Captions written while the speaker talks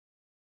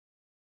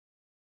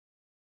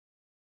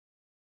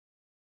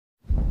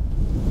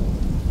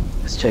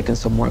It's taken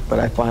some work, but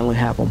I finally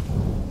have them.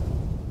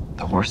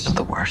 The worst of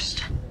the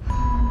worst.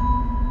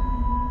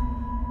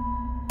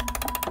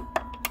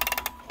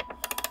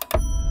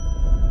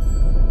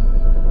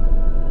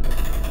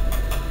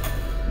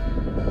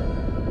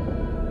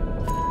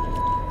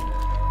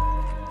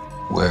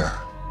 Where?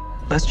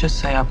 Let's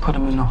just say I put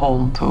them in a hole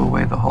and threw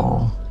away the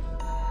hole.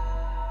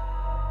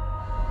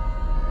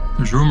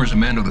 There's rumors,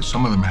 Amanda, that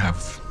some of them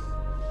have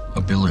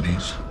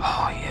abilities.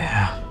 Oh,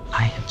 yeah.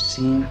 I have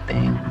seen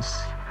things.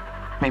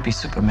 Maybe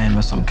Superman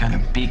was some kind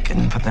of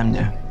beacon for them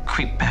to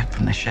creep back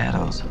from the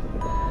shadows.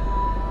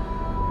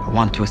 I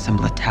want to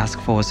assemble a task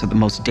force of the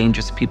most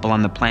dangerous people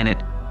on the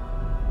planet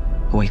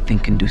who I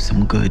think can do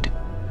some good.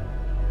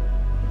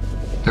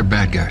 They're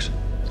bad guys.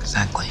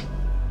 Exactly.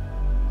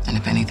 And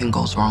if anything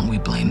goes wrong, we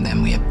blame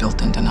them. We have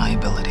built-in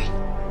deniability.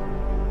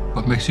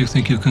 What makes you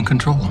think you can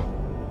control them?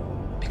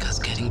 Because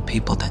getting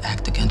people to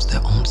act against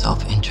their own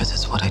self-interest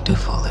is what I do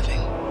for a living.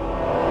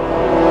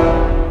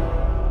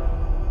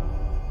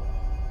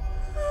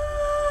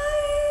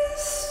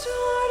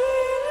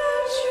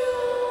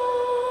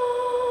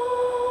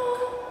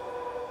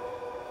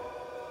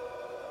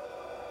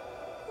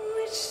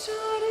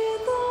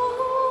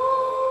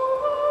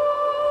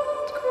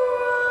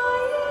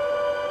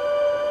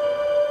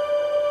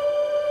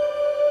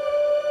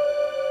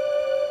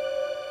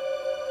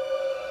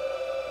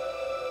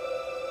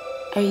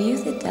 Are you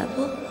the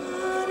devil?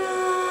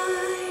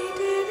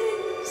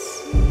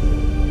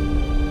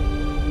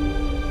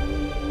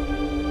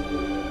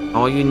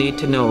 All you need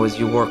to know is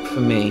you work for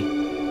me.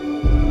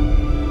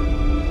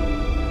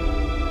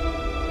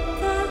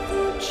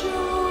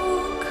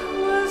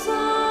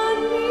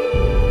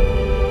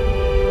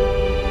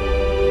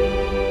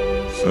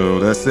 So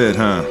that's it,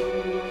 huh?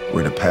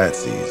 We're the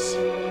patsies.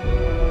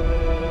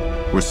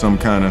 We're some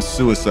kind of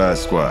suicide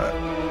squad.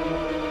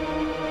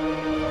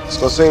 Let's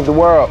go save the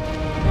world.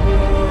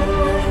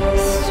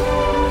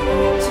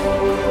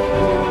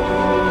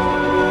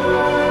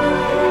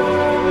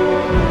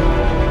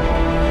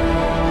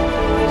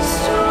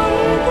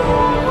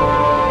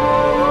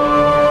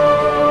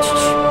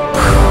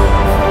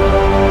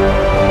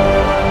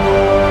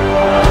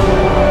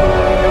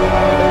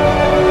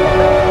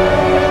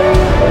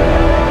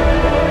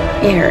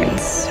 You're in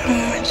so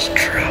much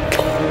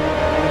trouble.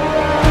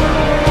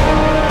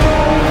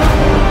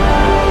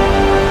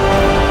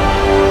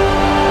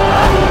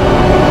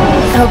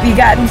 I hope you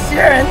got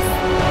insurance.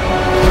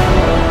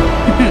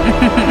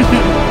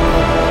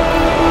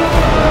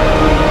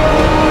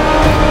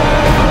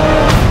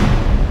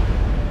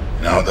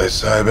 You know what they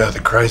say about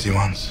the crazy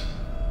ones?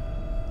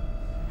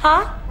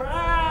 Huh?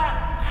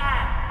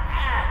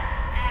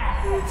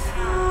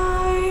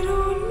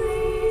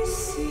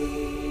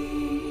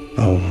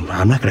 Oh,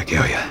 I'm not gonna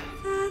kill you.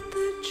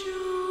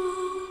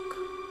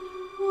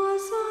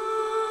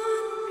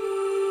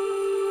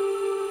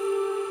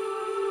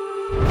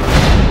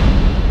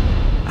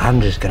 I'm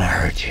just gonna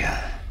hurt you.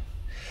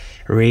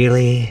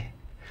 Really,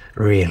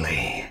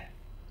 really